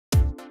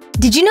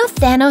Did you know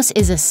Thanos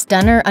is a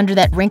stunner under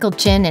that wrinkled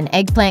chin and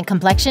eggplant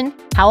complexion?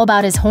 How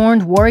about his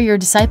horned warrior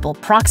disciple,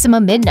 Proxima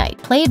Midnight,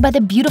 played by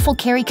the beautiful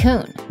Carrie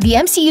Coon? The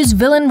MCU's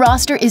villain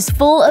roster is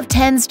full of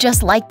 10s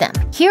just like them.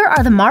 Here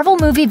are the Marvel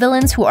movie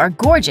villains who are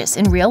gorgeous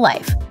in real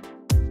life.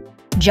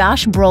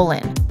 Josh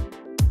Brolin.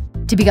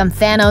 To become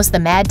Thanos, the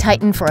Mad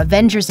Titan for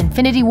Avengers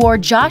Infinity War,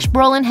 Josh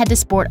Brolin had to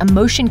sport a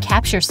motion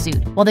capture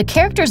suit, while the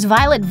character's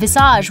violet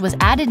visage was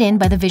added in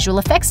by the visual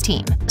effects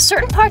team.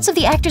 Certain parts of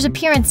the actor's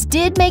appearance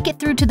did make it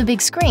through to the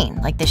big screen,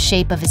 like the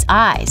shape of his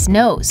eyes,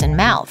 nose, and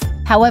mouth.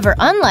 However,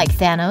 unlike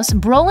Thanos,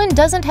 Brolin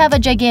doesn't have a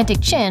gigantic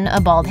chin,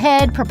 a bald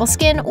head, purple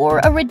skin, or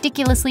a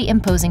ridiculously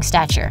imposing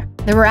stature.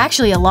 There were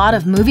actually a lot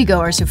of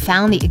moviegoers who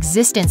found the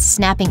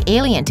existence-snapping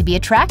alien to be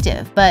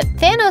attractive, but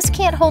Thanos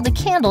can't hold a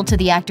candle to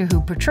the actor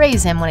who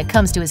portrays him when it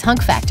comes to his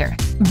hunk factor.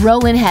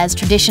 Brolin has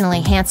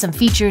traditionally handsome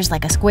features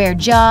like a square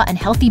jaw and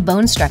healthy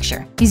bone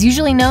structure. He's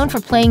usually known for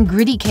playing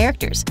gritty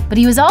characters, but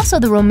he was also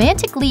the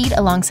romantic lead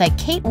alongside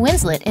Kate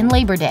Winslet in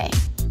Labor Day.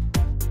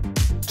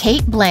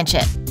 Cate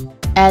Blanchett.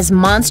 As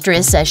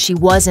monstrous as she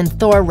was in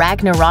Thor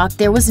Ragnarok,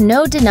 there was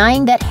no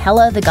denying that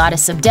Hela, the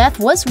goddess of death,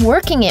 was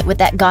working it with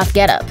that goth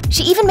getup.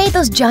 She even made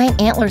those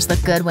giant antlers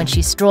look good when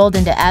she strolled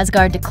into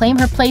Asgard to claim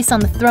her place on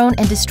the throne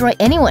and destroy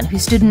anyone who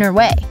stood in her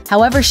way.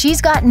 However,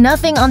 she's got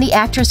nothing on the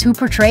actress who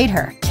portrayed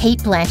her, Cate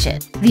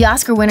Blanchett. The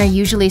Oscar winner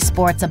usually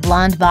sports a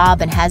blonde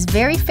bob and has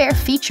very fair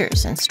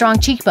features and strong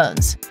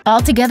cheekbones.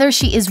 Altogether,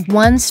 she is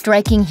one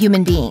striking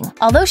human being.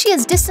 Although she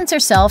has distanced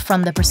herself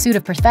from the pursuit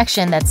of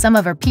perfection that some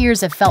of her peers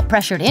have felt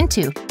pressured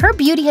into, her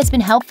beauty has been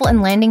helpful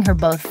in landing her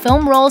both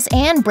film roles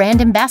and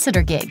brand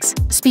ambassador gigs.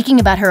 Speaking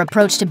about her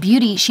approach to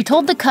beauty, she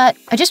told The Cut,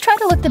 "I just try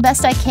to look the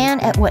best I can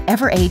at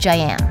whatever age I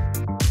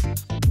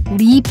am."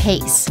 Lee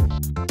Pace.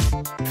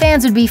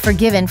 Fans would be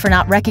forgiven for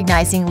not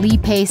recognizing Lee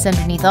Pace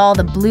underneath all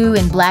the blue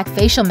and black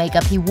facial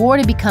makeup he wore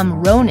to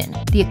become Ronan,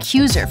 the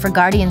Accuser for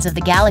Guardians of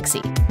the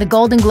Galaxy. The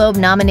Golden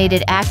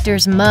Globe-nominated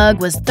actor's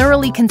mug was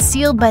thoroughly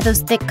concealed by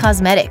those thick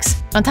cosmetics.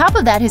 On top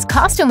of that, his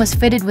costume was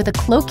fitted with a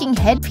cloaking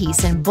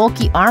headpiece and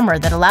bulky armor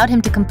that allowed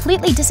him to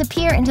completely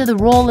disappear into the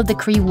role of the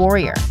Kree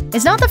warrior.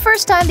 It's not the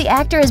first time the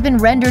actor has been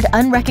rendered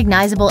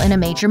unrecognizable in a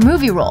major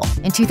movie role.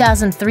 In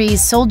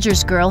 2003's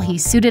Soldier's Girl, he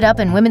suited up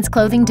in women's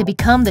clothing to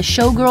become the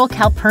showgirl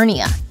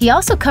Calpurnia. He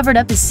also covered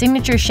up his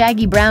signature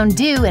shaggy brown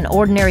do and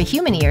ordinary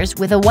human ears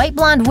with a white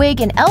blonde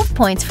wig and elf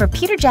points for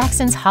Peter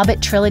Jackson's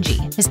Hobbit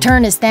trilogy. His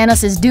turn as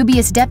Thanos'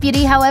 dubious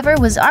deputy, however,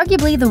 was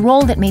arguably the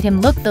role that made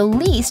him look the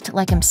least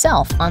like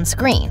himself on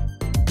screen.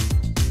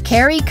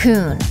 Carrie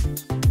Coon.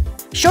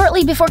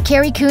 Shortly before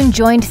Carrie Coon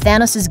joined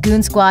Thanos'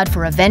 goon squad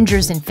for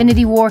Avengers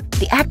Infinity War,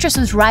 the actress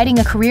was riding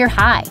a career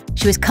high.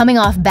 She was coming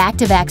off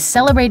back-to-back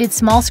celebrated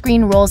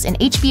small-screen roles in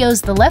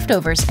HBO's The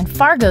Leftovers and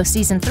Fargo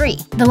Season 3,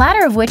 the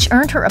latter of which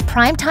earned her a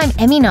Primetime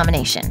Emmy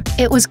nomination.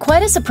 It was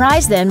quite a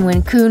surprise then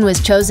when Coon was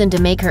chosen to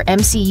make her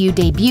MCU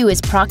debut as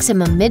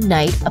Proxima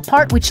Midnight, a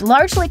part which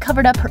largely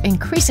covered up her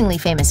increasingly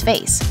famous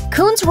face.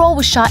 Coon's role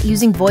was shot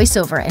using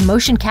voiceover and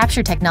motion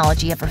capture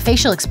technology of her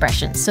facial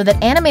expressions so that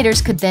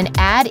animators could then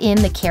add in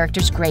the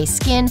character's gray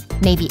skin,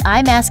 navy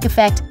eye mask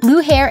effect, blue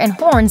hair, and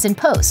horns in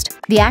post.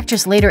 The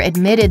actress later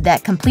admitted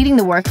that completing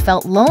the work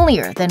felt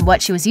lonelier than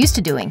what she was used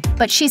to doing,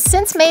 but she's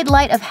since made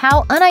light of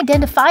how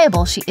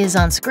unidentifiable she is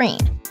on screen.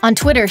 On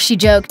Twitter, she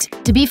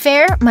joked, "To be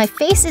fair, my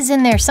face is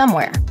in there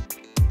somewhere."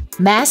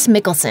 Mads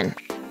Mikkelsen.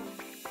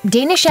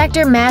 Danish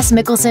actor Mads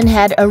Mikkelsen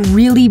had a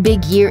really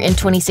big year in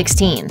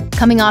 2016.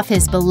 Coming off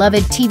his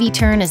beloved TV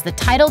turn as the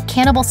titled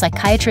cannibal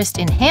psychiatrist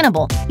in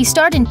Hannibal, he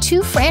starred in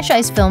 2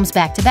 franchise films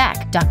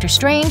back-to-back, Doctor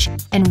Strange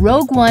and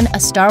Rogue One: A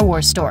Star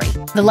Wars Story.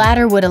 The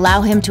latter would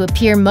allow him to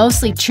appear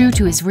mostly true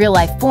to his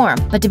real-life form,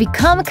 but to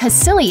become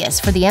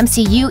Caecilius for the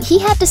MCU, he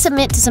had to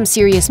submit to some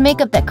serious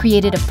makeup that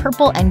created a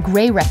purple and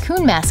gray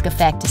raccoon mask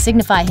effect to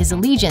signify his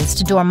allegiance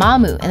to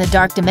Dormammu in the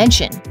Dark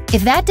Dimension.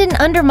 If that didn't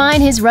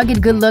undermine his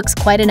rugged good looks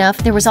quite enough,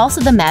 there was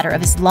also the matter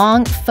of his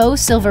long, faux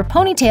silver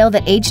ponytail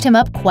that aged him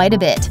up quite a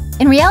bit.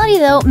 In reality,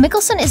 though,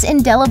 Mikkelsen is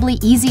indelibly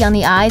easy on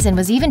the eyes and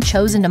was even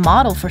chosen to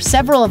model for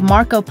several of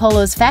Marco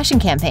Polo's fashion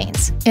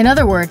campaigns. In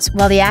other words,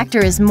 while the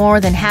actor is more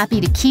than happy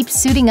to keep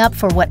suiting up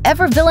for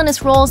whatever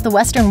villainous roles the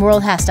Western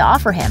world has to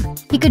offer him,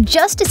 he could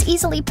just as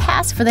easily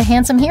pass for the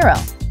handsome hero.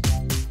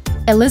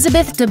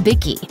 Elizabeth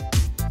Debicki.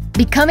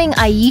 Becoming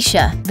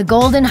Aisha, the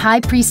Golden High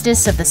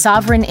Priestess of the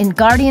Sovereign in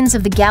Guardians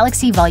of the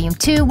Galaxy Volume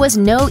 2 was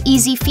no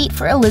easy feat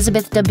for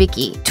Elizabeth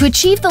Debicki. To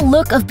achieve the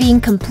look of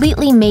being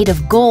completely made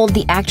of gold,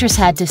 the actress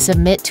had to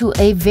submit to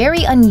a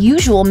very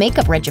unusual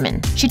makeup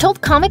regimen. She told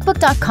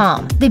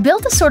comicbook.com, "They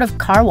built a sort of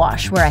car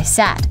wash where I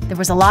sat. There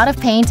was a lot of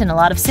paint and a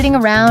lot of sitting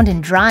around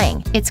and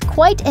drying. It's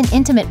quite an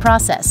intimate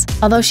process."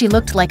 Although she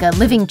looked like a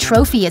living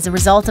trophy as a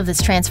result of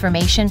this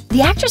transformation,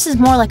 the actress is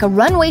more like a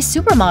runway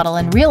supermodel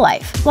in real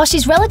life. While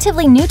she's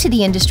relatively new to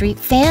the industry,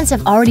 fans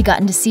have already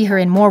gotten to see her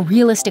in more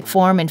realistic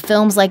form in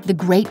films like The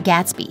Great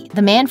Gatsby,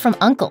 The Man from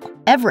U.N.C.L.E.,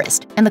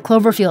 Everest, and The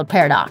Cloverfield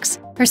Paradox.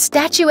 Her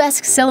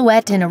statuesque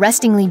silhouette and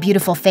arrestingly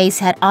beautiful face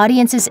had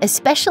audiences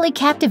especially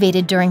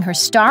captivated during her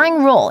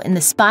starring role in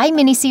the spy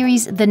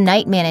miniseries The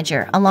Night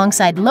Manager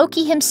alongside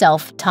Loki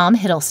himself, Tom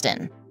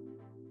Hiddleston.